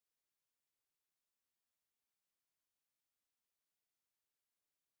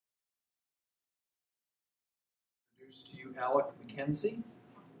introduce to you Alec McKenzie,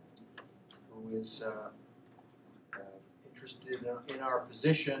 who is interested in our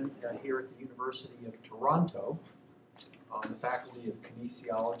position here at the University of Toronto on the Faculty of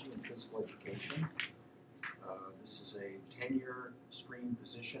Kinesiology and Physical Education. This is a tenure stream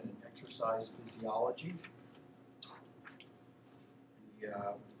position in exercise physiology.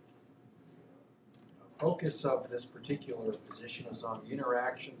 The focus of this particular position is on the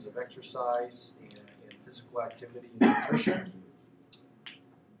interactions of exercise and physical activity and nutrition.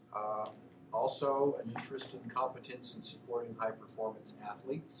 Also, an interest in competence in supporting high-performance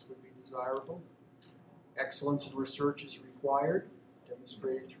athletes would be desirable. Excellence in research is required,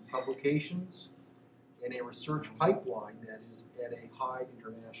 demonstrated through publications, and a research pipeline that is at a high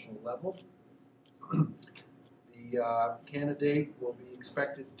international level. The candidate will be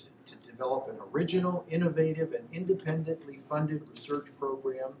expected to develop an original, innovative, and independently funded research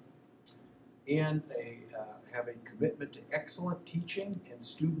program and have a commitment to excellent teaching and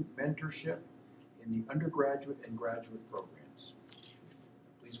student mentorship in the undergraduate and graduate programs.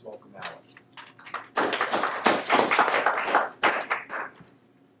 Please welcome Alec.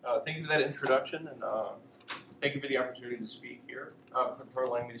 Thank you for that introduction, and thank you for the opportunity to speak here, for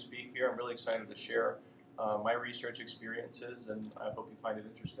allowing me to speak here. I'm really excited to share my research experiences, and I hope you find it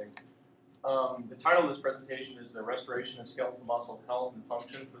interesting. The title of this presentation is The Restoration of Skeletal Muscle Health and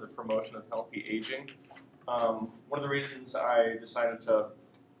Function for the Promotion of Healthy Aging. One of the reasons I decided to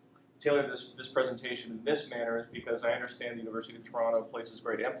tailor this presentation in this manner is because I understand the University of Toronto places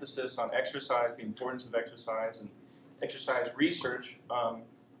great emphasis on exercise, the importance of exercise, and exercise research.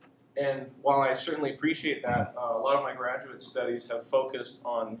 And while I certainly appreciate that, a lot of my graduate studies have focused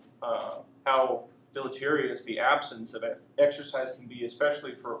on how deleterious the absence of exercise can be,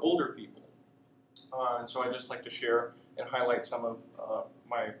 especially for older people. And so I'd just like to share and highlight some of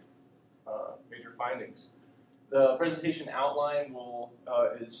my major findings. The presentation outline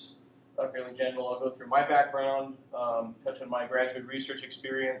is fairly general. I'll go through my background, touch on my graduate research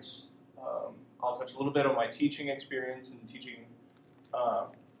experience. I'll touch a little bit on my teaching experience and teaching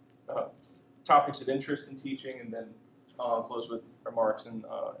topics of interest in teaching, and then I'll close with remarks and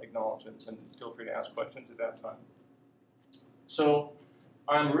acknowledgements, and feel free to ask questions at that time. So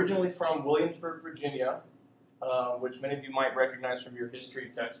I'm originally from Williamsburg, Virginia, which many of you might recognize from your history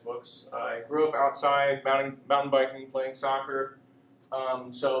textbooks. I grew up outside, mountain biking, playing soccer,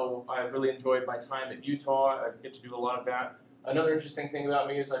 so I've really enjoyed my time at Utah. I get to do a lot of that. Another interesting thing about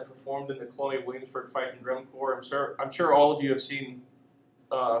me is I performed in the Colonial Williamsburg Fife and Drum Corps. I'm sure all of you have seen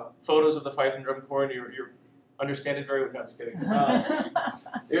photos of the Fife and Drum Corps, and you understand it very well. No, I'm just kidding.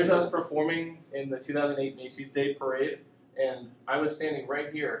 There's us performing in the 2008 Macy's Day Parade, and I was standing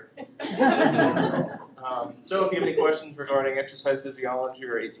right here. So if you have any questions regarding exercise physiology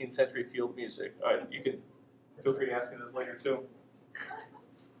or 18th century field music, you can feel free to ask me those later too.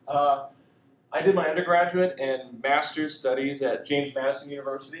 I did my undergraduate and master's studies at James Madison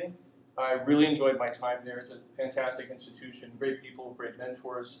University. I really enjoyed my time there. It's a fantastic institution, great people, great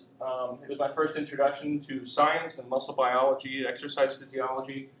mentors. It was my first introduction to science and muscle biology and exercise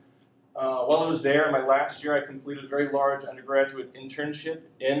physiology. While I was there, my last year, I completed a very large undergraduate internship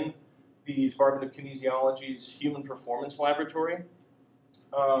in the Department of Kinesiology's Human Performance Laboratory.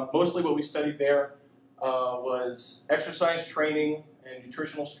 Mostly what we studied there was exercise training and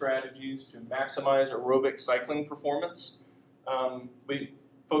nutritional strategies to maximize aerobic cycling performance. We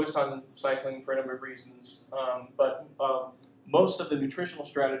focused on cycling for a number of reasons, but most of the nutritional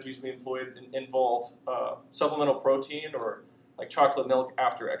strategies we employed involved supplemental protein or like chocolate milk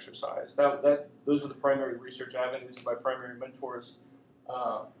after exercise. Those were the primary research avenues of my primary mentors,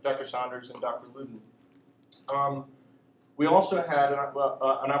 Dr. Saunders and Dr. Luden. We also had an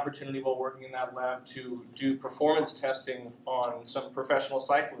opportunity while working in that lab to do performance testing on some professional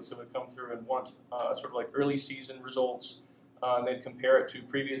cyclists that would come through and want sort of like early season results. And they'd compare it to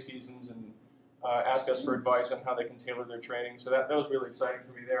previous seasons and ask us for advice on how they can tailor their training. So that was really exciting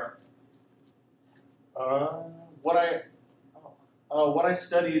for me there. What I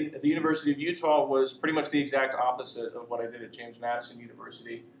studied at the University of Utah was pretty much the exact opposite of what I did at James Madison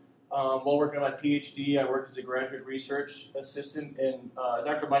University. While working on my PhD, I worked as a graduate research assistant in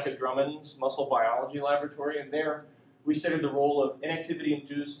Dr. Micah Drummond's muscle biology laboratory, and there we studied the role of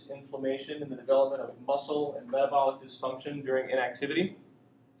inactivity-induced inflammation in the development of muscle and metabolic dysfunction during inactivity.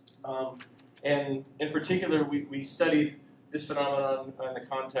 And in particular, we studied this phenomenon in the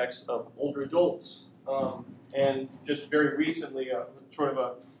context of older adults. And just very recently, sort of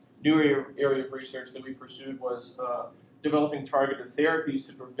a new area of research that we pursued was developing targeted therapies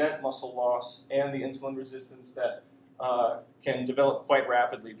to prevent muscle loss and the insulin resistance that can develop quite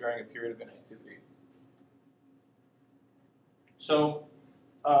rapidly during a period of inactivity. So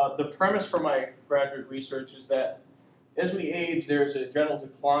the premise for my graduate research is that as we age, there's a general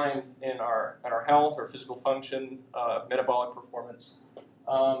decline in our health, our physical function, metabolic performance,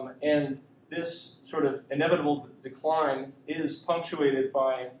 and this sort of inevitable decline is punctuated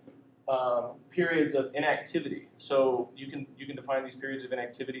by periods of inactivity. So you can define these periods of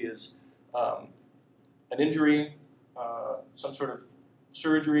inactivity as an injury, some sort of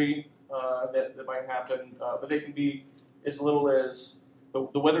surgery that might happen, but they can be as little as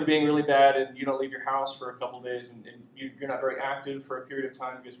the weather being really bad and you don't leave your house for a couple of days and you're not very active for a period of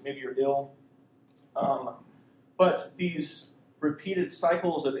time because maybe you're ill. But these repeated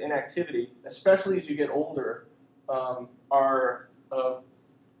cycles of inactivity, especially as you get older, are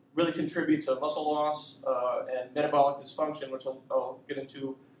really contribute to muscle loss and metabolic dysfunction, which I'll get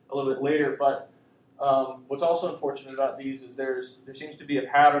into a little bit later. But what's also unfortunate about these is there seems to be a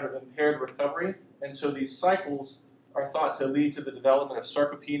pattern of impaired recovery, and so these cycles are thought to lead to the development of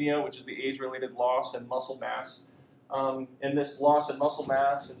sarcopenia, which is the age-related loss in muscle mass. And this loss in muscle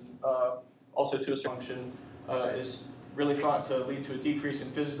mass and also to a function is really thought to lead to a decrease in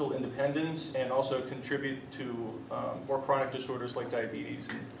physical independence and also contribute to more chronic disorders like diabetes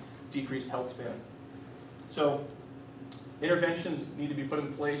and decreased health span. So interventions need to be put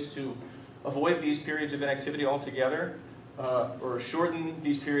in place to avoid these periods of inactivity altogether, or shorten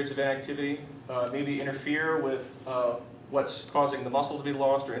these periods of inactivity, maybe interfere with what's causing the muscle to be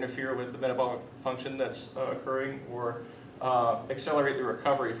lost, or interfere with the metabolic function that's occurring, or accelerate the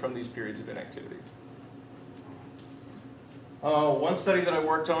recovery from these periods of inactivity. One study that I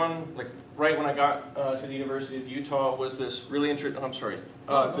worked on, like right when I got to the University of Utah, was this really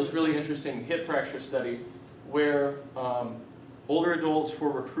interesting hip fracture study where older adults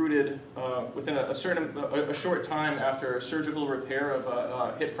were recruited within a short time after a surgical repair of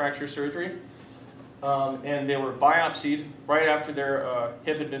a hip fracture surgery, and they were biopsied right after their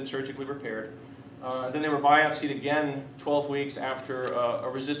hip had been surgically repaired. Then they were biopsied again 12 weeks after a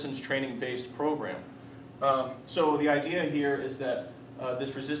resistance training-based program. So the idea here is that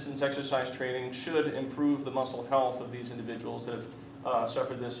this resistance exercise training should improve the muscle health of these individuals that have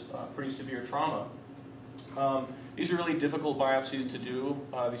suffered this pretty severe trauma. These are really difficult biopsies to do.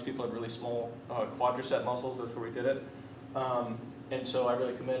 These people have really small quadricep muscles. That's where we did it. And so I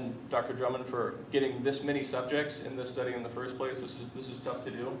really commend Dr. Drummond for getting this many subjects in this study in the first place. This is tough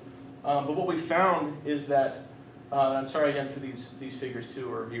to do. But what we found is that, I'm sorry again for these figures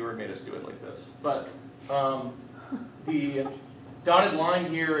too, our viewer made us do it like this. But the dotted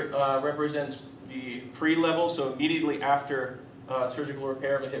line here represents the pre-level, so immediately after surgical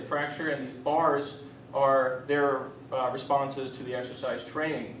repair of a hip fracture, and these bars are their responses to the exercise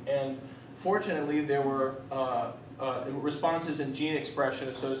training. And fortunately, there were responses in gene expression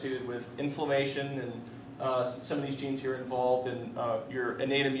associated with inflammation, and some of these genes here are involved in your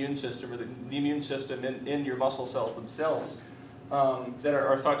innate immune system, or the immune system in your muscle cells themselves, that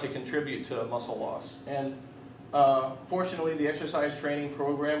are thought to contribute to muscle loss. And fortunately, the exercise training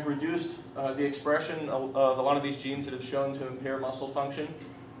program reduced the expression of a lot of these genes that have shown to impair muscle function.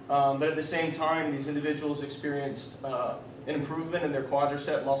 But at the same time, these individuals experienced an improvement in their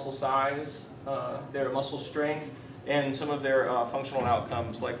quadricep muscle size, their muscle strength, and some of their functional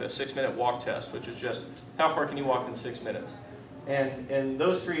outcomes, like the 6-minute walk test, which is just how far can you walk in 6 minutes. And in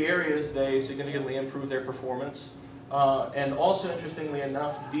those three areas, they significantly improved their performance. And also, interestingly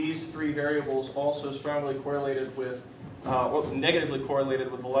enough, these three variables also strongly correlated with, or negatively correlated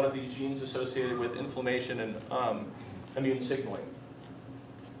with a lot of these genes associated with inflammation and immune signaling.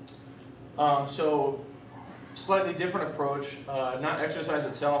 So, slightly different approach, not exercise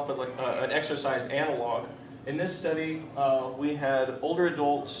itself, but like an exercise analog. In this study, we had older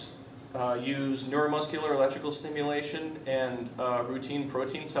adults use neuromuscular electrical stimulation and routine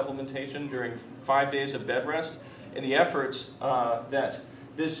protein supplementation during 5 days of bed rest, in the efforts that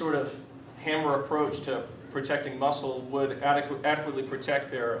this sort of hammer approach to protecting muscle would adequately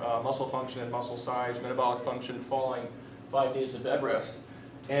protect their muscle function and muscle size, metabolic function following 5 days of bed rest.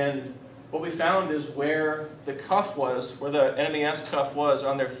 And what we found is where the cuff was, where the NMES cuff was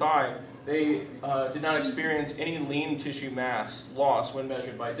on their thigh, they did not experience any lean tissue mass loss when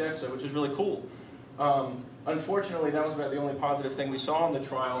measured by DEXA, which is really cool. Unfortunately, that was about the only positive thing we saw in the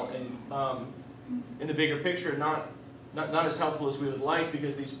trial, and in the bigger picture, not as helpful as we would like,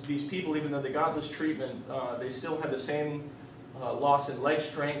 because these people, even though they got this treatment, they still had the same loss in leg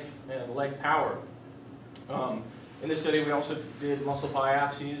strength and leg power. In this study, we also did muscle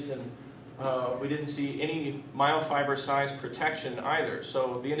biopsies, and we didn't see any myofiber size protection either.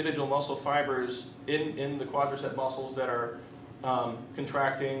 So the individual muscle fibers in the quadricep muscles that are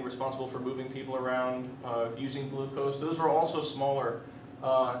contracting, responsible for moving people around, using glucose. Those were also smaller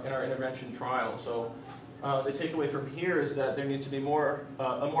in our intervention trial. So the takeaway from here is that there needs to be a more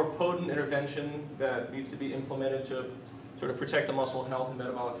potent intervention that needs to be implemented to sort of protect the muscle health and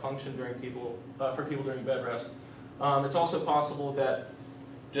metabolic function during for people during bed rest. It's also possible that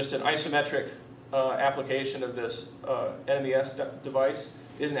just an isometric application of this NMES device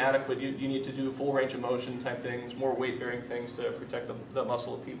isn't adequate. You need to do full range of motion type things, more weight-bearing things to protect the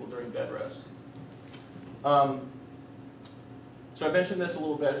muscle of people during bed rest. So I mentioned this a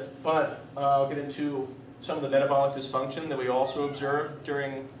little bit, but I'll get into some of the metabolic dysfunction that we also observe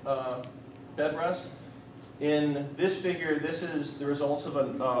during bed rest. In this figure, this is the results of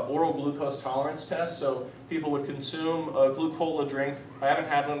an oral glucose tolerance test. So people would consume a glucola drink. I haven't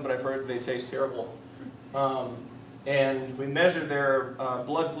had one, but I've heard they taste terrible. And we measured their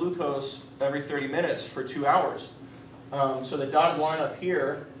blood glucose every 30 minutes for 2 hours. So the dotted line up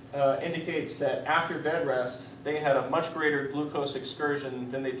here indicates that after bed rest, they had a much greater glucose excursion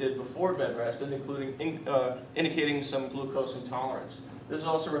than they did before bed rest, and indicating some glucose intolerance. This is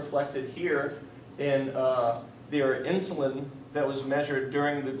also reflected here in their insulin that was measured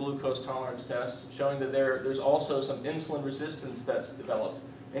during the glucose tolerance test, showing that there's also some insulin resistance that's developed.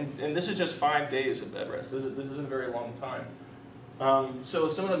 And this is just 5 days of bed rest. This isn't a very long time. So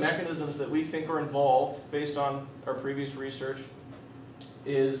some of the mechanisms that we think are involved, based on our previous research,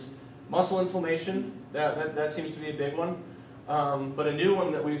 is muscle inflammation. That seems to be a big one. But a new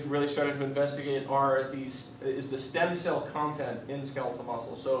one that we've really started to investigate is the stem cell content in skeletal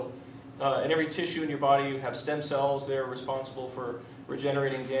muscle. So in every tissue in your body, you have stem cells. They're responsible for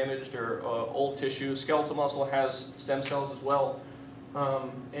regenerating damaged or old tissue. Skeletal muscle has stem cells as well.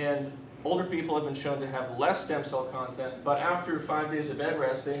 And older people have been shown to have less stem cell content, but after 5 days of bed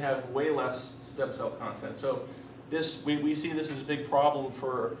rest, they have way less stem cell content. So we see this as a big problem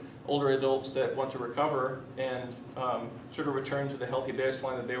for older adults that want to recover and sort of return to the healthy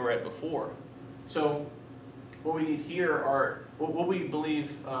baseline that they were at before. So what we need here are, what we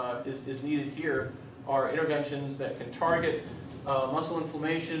believe is needed here are interventions that can target muscle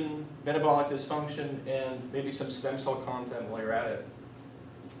inflammation, metabolic dysfunction, and maybe some stem cell content while you're at it.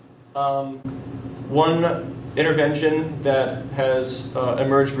 One intervention that has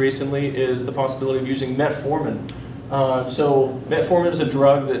emerged recently is the possibility of using metformin. So metformin is a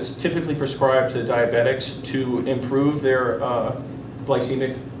drug that's typically prescribed to diabetics to improve their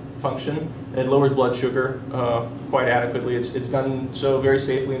glycemic function. It lowers blood sugar quite adequately. It's done so very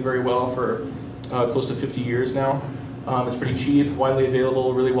safely and very well for close to 50 years now. It's pretty cheap, widely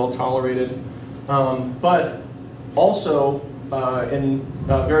available, really well tolerated. But also,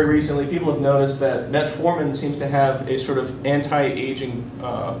 very recently, people have noticed that metformin seems to have a sort of anti-aging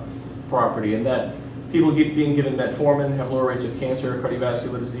property, and that people being given metformin have lower rates of cancer,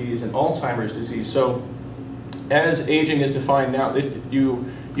 cardiovascular disease, and Alzheimer's disease. So as aging is defined now,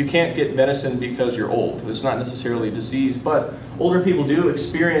 you can't get medicine because you're old. It's not necessarily a disease, but older people do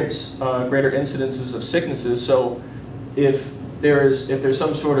experience greater incidences of sicknesses. So if there's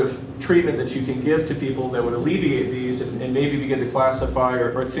some sort of treatment that you can give to people that would alleviate these and maybe begin to classify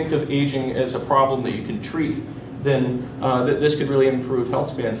or think of aging as a problem that you can treat, then this could really improve health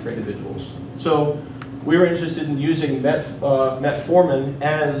spans for individuals. So we were interested in using metformin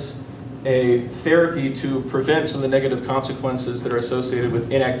as a therapy to prevent some of the negative consequences that are associated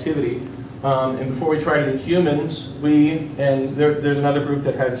with inactivity. And before we tried it in humans, there's another group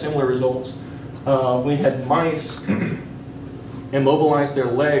that had similar results. We had mice immobilize their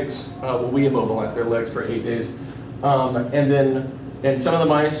legs. We immobilized their legs for 8 days, and some of the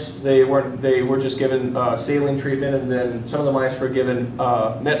mice they were just given saline treatment, and then some of the mice were given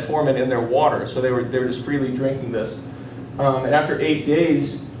metformin in their water, so they were just freely drinking this. And after 8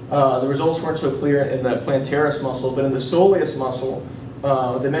 days, the results weren't so clear in the plantaris muscle, but in the soleus muscle,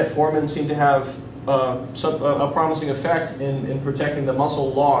 the metformin seemed to have a promising effect in protecting the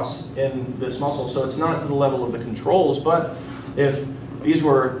muscle loss in this muscle. So it's not to the level of the controls, but if these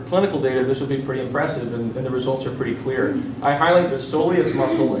were clinical data, this would be pretty impressive, and the results are pretty clear. I highlight the soleus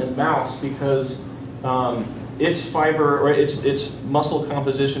muscle in mouse because its fiber, or its muscle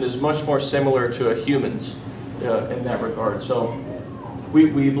composition is much more similar to a human's in that regard. So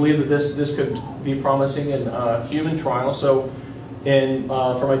we believe that this could be promising in human trials. So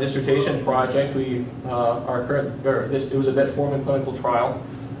for my dissertation project, it was a metformin clinical trial,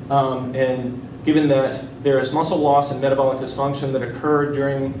 and given that there is muscle loss and metabolic dysfunction that occurred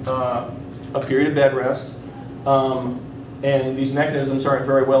during a period of bed rest, and these mechanisms aren't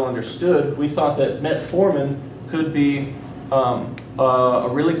very well understood, we thought that metformin could be a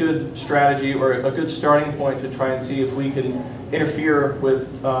really good strategy or a good starting point to try and see if we can interfere with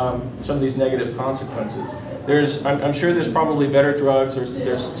some of these negative consequences. I'm sure there's probably better drugs.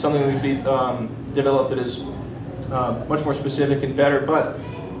 There's something that we've developed that is much more specific and better, but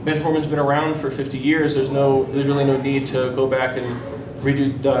metformin's been around for 50 years. There's really no need to go back and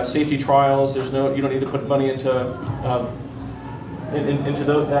redo safety trials. You don't need to put money into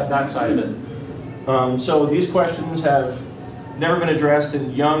that side of it. So these questions have never been addressed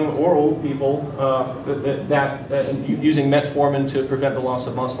in young or old people using metformin to prevent the loss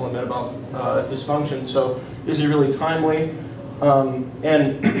of muscle and metabolic dysfunction. So this is really timely.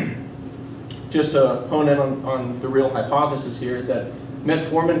 And just to hone in on the real hypothesis here is that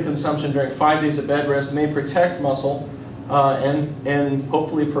metformin consumption during 5 days of bed rest may protect muscle and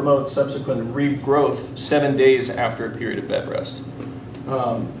hopefully promote subsequent regrowth 7 days after a period of bed rest.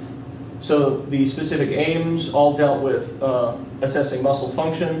 So the specific aims all dealt with assessing muscle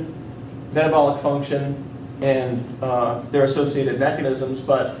function, metabolic function, and their associated mechanisms,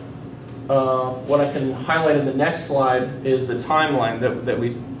 but what I can highlight in the next slide is the timeline that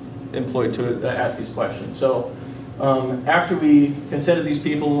we employed to ask these questions. So after we considered these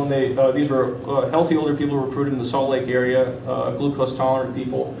people, when these were healthy older people recruited in the Salt Lake area, glucose tolerant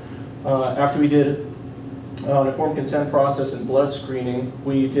people. After we did an informed consent process and blood screening,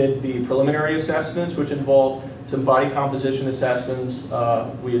 we did the preliminary assessments, which involved some body composition assessments.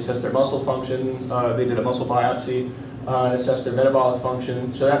 We assessed their muscle function. They did a muscle biopsy and assessed their metabolic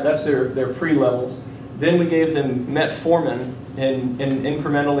function. So that's their pre-levels. Then we gave them metformin in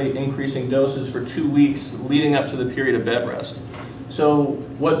incrementally increasing doses for 2 weeks leading up to the period of bed rest. So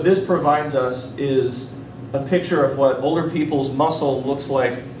what this provides us is a picture of what older people's muscle looks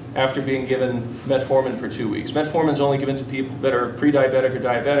like after being given metformin for 2 weeks. Metformin is only given to people that are pre-diabetic or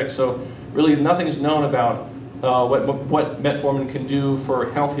diabetic, so really nothing is known about what metformin can do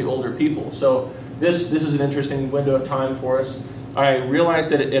for healthy older people. So this is an interesting window of time for us. I realized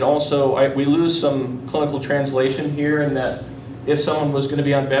that we lose some clinical translation here in that if someone was going to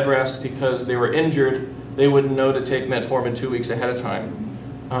be on bed rest because they were injured, they wouldn't know to take metformin 2 weeks ahead of time.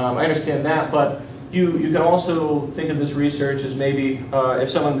 I understand that, but you can also think of this research as maybe if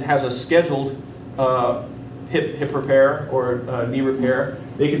someone has a scheduled hip repair or knee repair,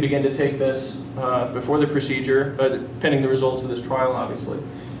 they can begin to take this before the procedure, pending the results of this trial, obviously.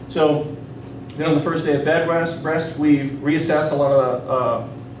 So then on the first day of bed rest, we reassess a lot of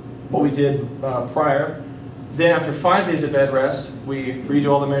what we did prior. Then after 5 days of bed rest, we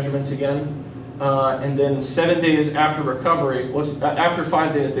redo all the measurements again. And then 7 days after recovery, after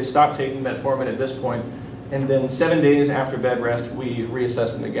 5 days, they stop taking metformin at this point. And then 7 days after bed rest, we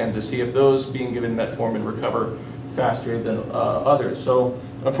reassess them again to see if those being given metformin recover faster than others. So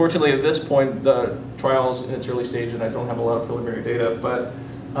unfortunately, at this point, the trial's in its early stage, and I don't have a lot of preliminary data. But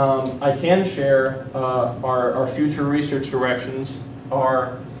I can share our future research directions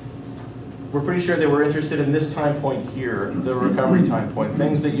we're pretty sure they were interested in this time point here, the recovery time point,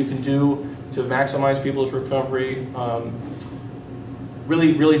 things that you can do to maximize people's recovery,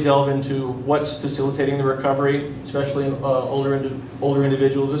 really delve into what's facilitating the recovery, especially in older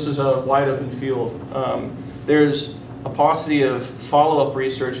individuals. This is a wide open field. There's a paucity of follow-up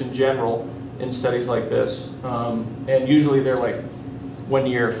research in general in studies like this, and usually they're like 1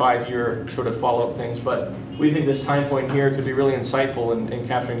 year, 5 year sort of follow-up things, but we think this time point here could be really insightful in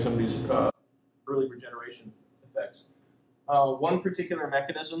capturing some of these early regeneration effects. One particular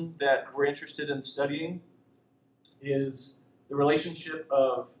mechanism that we're interested in studying is the relationship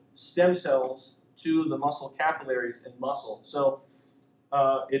of stem cells to the muscle capillaries in muscle. So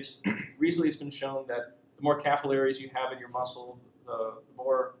recently it's been shown that the more capillaries you have in your muscle, the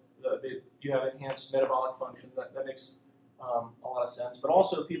more you have enhanced metabolic function. That makes a lot of sense. But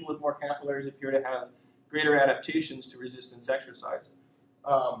also people with more capillaries appear to have greater adaptations to resistance exercise.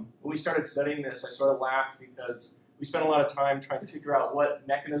 When we started studying this, I sort of laughed because we spent a lot of time trying to figure out what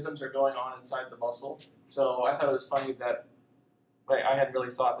mechanisms are going on inside the muscle. So I thought it was funny that I hadn't really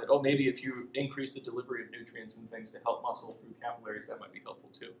thought that, oh, maybe if you increase the delivery of nutrients and things to help muscle through capillaries, that might be helpful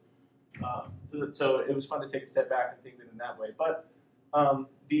too. So it was fun to take a step back and think of it in that way. But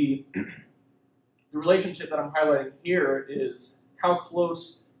the relationship that I'm highlighting here is how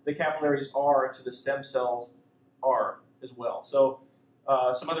close the capillaries are to the stem cells are as well. So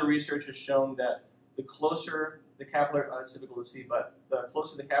some other research has shown that the closer the capillary, it's difficult to see, but the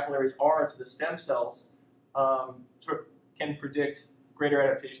closer the capillaries are to the stem cells, can predict greater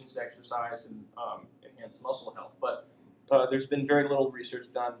adaptations to exercise and enhance muscle health. But there's been very little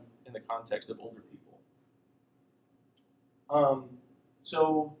research done in the context of older people.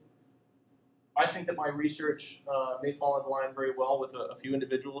 So I think that my research may fall in line very well with a few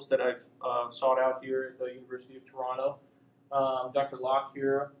individuals that I've sought out here at the University of Toronto. Dr. Locke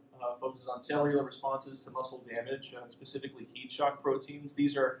here focuses on cellular responses to muscle damage, specifically heat shock proteins.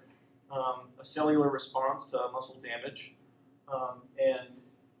 These are a cellular response to muscle damage, and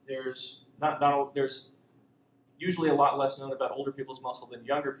there's there's usually a lot less known about older people's muscle than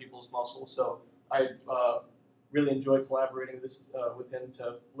younger people's muscle. So I really enjoy collaborating with him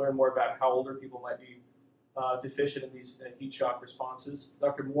to learn more about how older people might be deficient in these heat shock responses.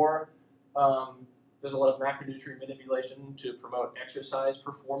 Dr. Moore does a lot of macronutrient manipulation to promote exercise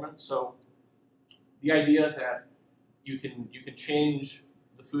performance. So the idea that you can change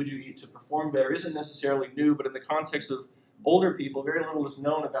the food you eat to perform better isn't necessarily new, but in the context of older people, very little is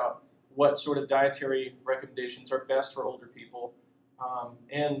known about what sort of dietary recommendations are best for older people.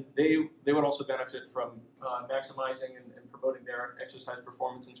 And they would also benefit from maximizing and promoting their exercise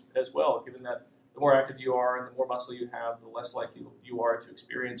performance as well, given that the more active you are and the more muscle you have, the less likely you are to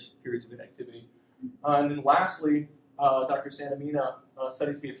experience periods of inactivity. And then lastly, Dr. Santamina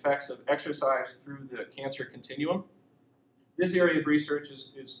studies the effects of exercise through the cancer continuum. This area of research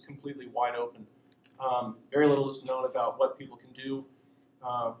is completely wide open. Very little is known about what people can do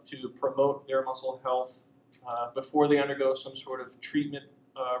to promote their muscle health before they undergo some sort of treatment,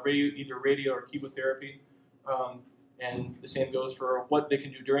 either radio or chemotherapy. And the same goes for what they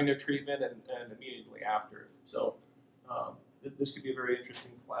can do during their treatment and immediately after. So this could be a very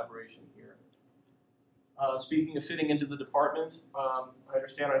interesting collaboration here. Speaking of fitting into the department, I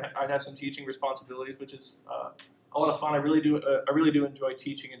understand I have some teaching responsibilities, which is a lot of fun. I really do enjoy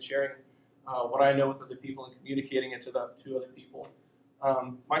teaching and sharing what I know with other people and communicating it to other people.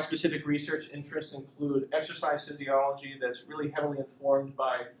 My specific research interests include exercise physiology that's really heavily informed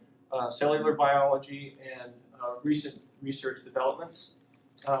by cellular biology and recent research developments.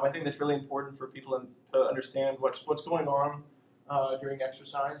 I think that's really important for people to understand what's going on during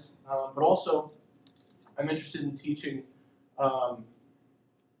exercise. But also, I'm interested in teaching a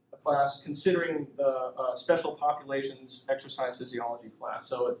class considering the special populations exercise physiology class.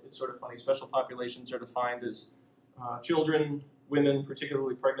 So it's sort of funny. Special populations are defined as children, women,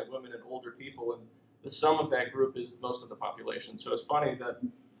 particularly pregnant women, and older people, and the sum of that group is most of the population. So it's funny that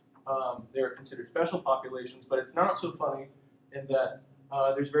they're considered special populations, but it's not so funny in that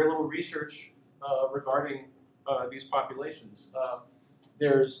there's very little research regarding these populations.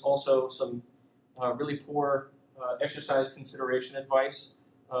 There's also some really poor exercise consideration advice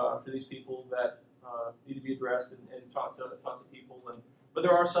for these people that need to be addressed and taught to people. But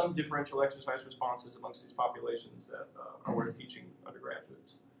there are some differential exercise responses amongst these populations that are worth teaching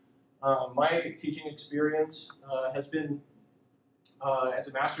undergraduates. My teaching experience has been as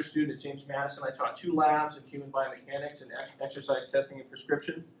a master's student at James Madison. I taught 2 labs in human biomechanics and exercise testing and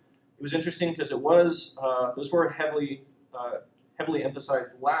prescription. It was interesting because those were heavily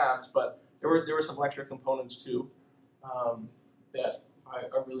emphasized labs, but there were some lecture components too that I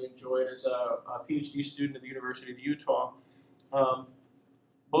really enjoyed as a PhD student at the University of Utah.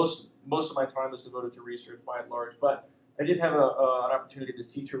 Most of my time was devoted to research by and large, but I did have an opportunity to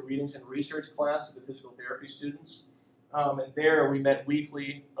teach a readings and research class to the physical therapy students. And there we met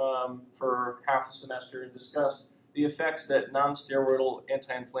weekly for half a semester and discussed the effects that non-steroidal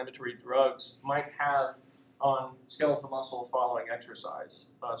anti-inflammatory drugs might have on skeletal muscle following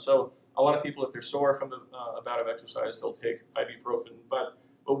exercise. So a lot of people, if they're sore from a bout of exercise, they'll take ibuprofen. But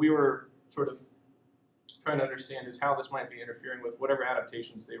what we were sort of trying to understand is how this might be interfering with whatever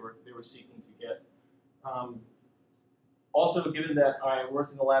adaptations they were seeking to get. Also, given that I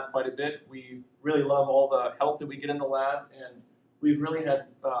worked in the lab quite a bit, we really love all the help that we get in the lab, and we've really had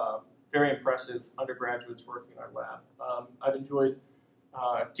very impressive undergraduates working in our lab. I've enjoyed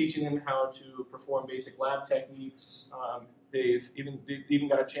teaching them how to perform basic lab techniques. They've even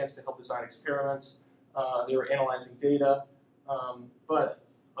got a chance to help design experiments. They were analyzing data. But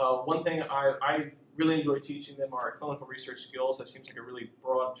one thing I really enjoy teaching them are clinical research skills. That seems like a really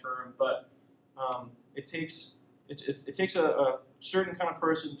broad term, but it takes a certain kind of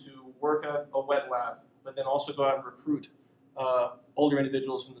person to work at a wet lab, but then also go out and recruit older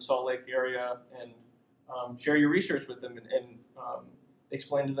individuals from the Salt Lake area and share your research with them and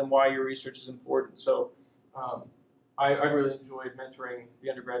explain to them why your research is important. So I really enjoyed mentoring the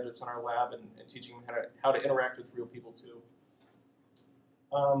undergraduates in our lab and teaching them how to interact with real people too.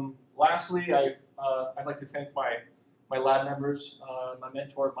 Lastly, I'd like to thank my lab members, my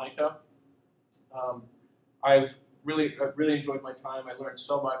mentor Micah. I've really enjoyed my time. I learned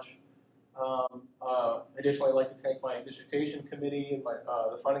so much. Additionally, I'd like to thank my dissertation committee and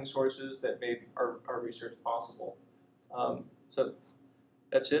the funding sources that made our research possible. So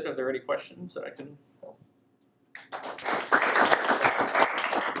that's it. Are there any questions that I can help?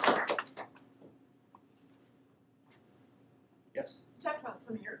 Yes. You talked about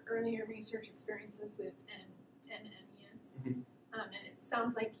some of your earlier research experiences with NMES, and it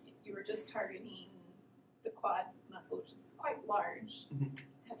sounds like you were just targeting the quad muscle, which is quite large.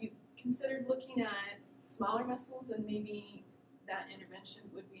 Have you considered looking at smaller muscles, and maybe that intervention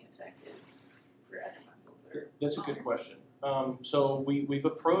would be effective for other muscles that are That's smaller? a good question. So we've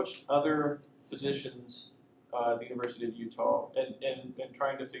approached other physicians at the University of Utah and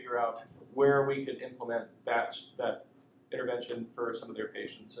trying to figure out where we could implement that intervention for some of their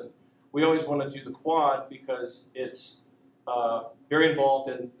patients. And we always want to do the quad because it's very involved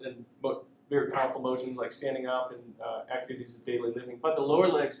in very powerful motions like standing up and activities of daily living. But the lower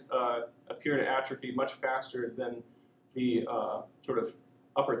legs appear to atrophy much faster than the sort of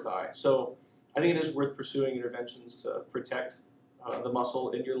upper thigh. So I think it is worth pursuing interventions to protect the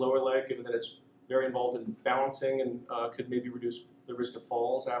muscle in your lower leg, given that it's very involved in balancing and could maybe reduce the risk of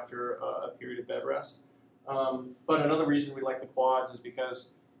falls after a period of bed rest. But another reason we like the quads is because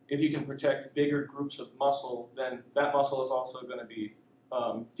if you can protect bigger groups of muscle, then that muscle is also going to be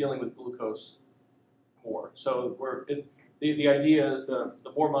dealing with glucose more. So the idea is the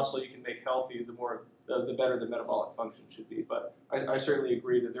more muscle you can make healthy, the better the metabolic function should be. But I certainly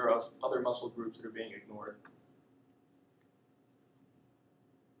agree that there are other muscle groups that are being ignored.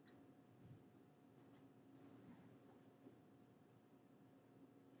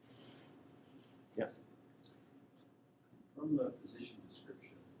 Yes. From the physician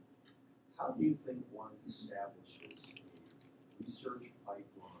description, how do you think one establishes a research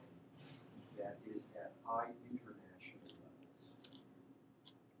pipeline that is at high international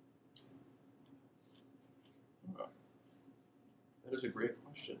levels? That is a great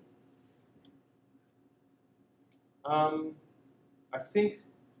question.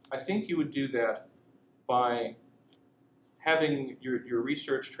 I think you would do that by having your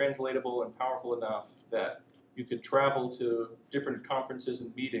research translatable and powerful enough that you could travel to different conferences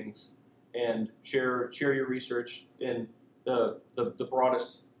and meetings and share your research in the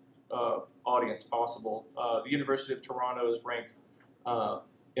broadest audience possible. The University of Toronto is ranked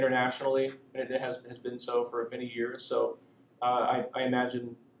internationally, and it has been so for many years. So I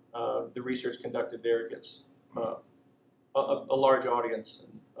imagine the research conducted there gets a large audience,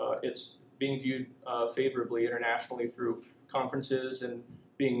 and it's being viewed favorably internationally through conferences and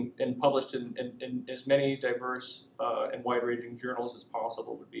being published in as many diverse and wide-ranging journals as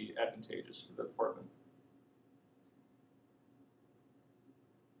possible would be advantageous for the department.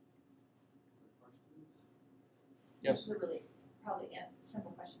 Yes. This is a really, probably a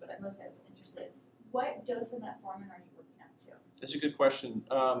simple question, but I'm most interested. What dose of metformin are you looking at too? That's a good question.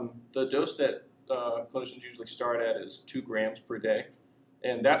 The dose that clinicians usually start at is 2 grams per day,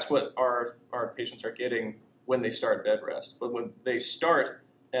 and that's what our patients are getting when they start bed rest. But when they start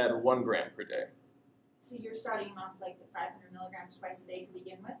at 1 gram per day. So you're starting off like the 500 milligrams twice a day to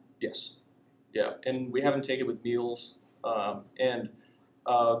begin with? Yes. Yeah, and we haven't taken with meals. I can't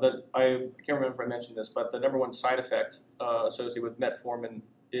remember if I mentioned this, but the number one side effect associated with metformin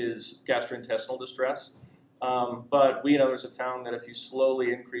is gastrointestinal distress. But we and others have found that if you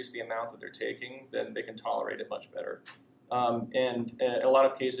slowly increase the amount that they're taking, then they can tolerate it much better. And in a lot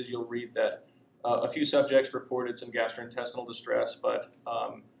of cases, you'll read that a few subjects reported some gastrointestinal distress, but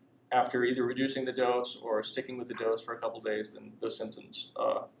after either reducing the dose or sticking with the dose for a couple days, then those symptoms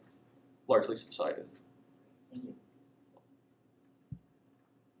largely subsided. Thank you.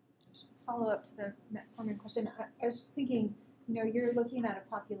 Follow up to the metformin question. I was just thinking, you're looking at a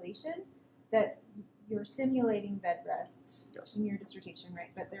population that you're simulating bed rest Yes. in your dissertation,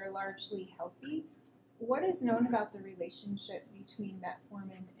 right? But they're largely healthy. What is known about the relationship between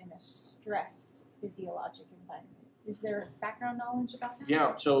metformin and a stressed physiologic environment? Is there background knowledge about that?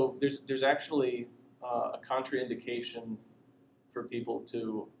 Yeah, so there's actually a contraindication for people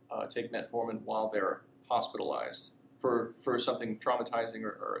to take metformin while they're hospitalized for something traumatizing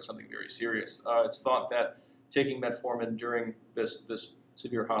or something very serious. It's thought that taking metformin during this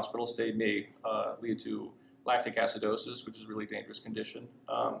severe hospital stay may lead to lactic acidosis, which is a really dangerous condition.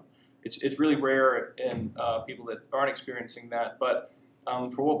 It's really rare in people that aren't experiencing that, but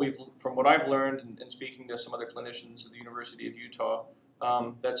from what I've learned and speaking to some other clinicians at the University of Utah,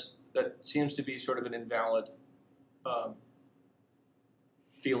 that seems to be sort of an invalid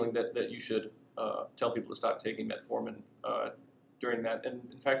feeling that you should tell people to stop taking metformin during that.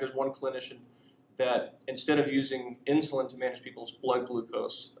 And in fact, there's one clinician that instead of using insulin to manage people's blood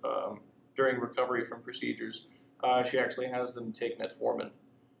glucose during recovery from procedures, she actually has them take metformin.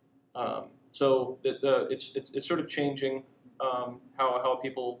 So it's sort of changing. how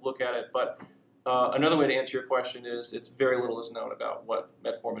people look at it. But another way to answer your question is it's very little is known about what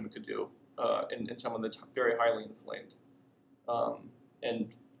metformin could do in someone that's very highly inflamed,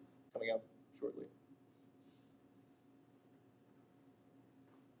 and coming out shortly.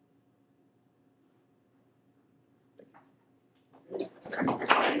 Okay.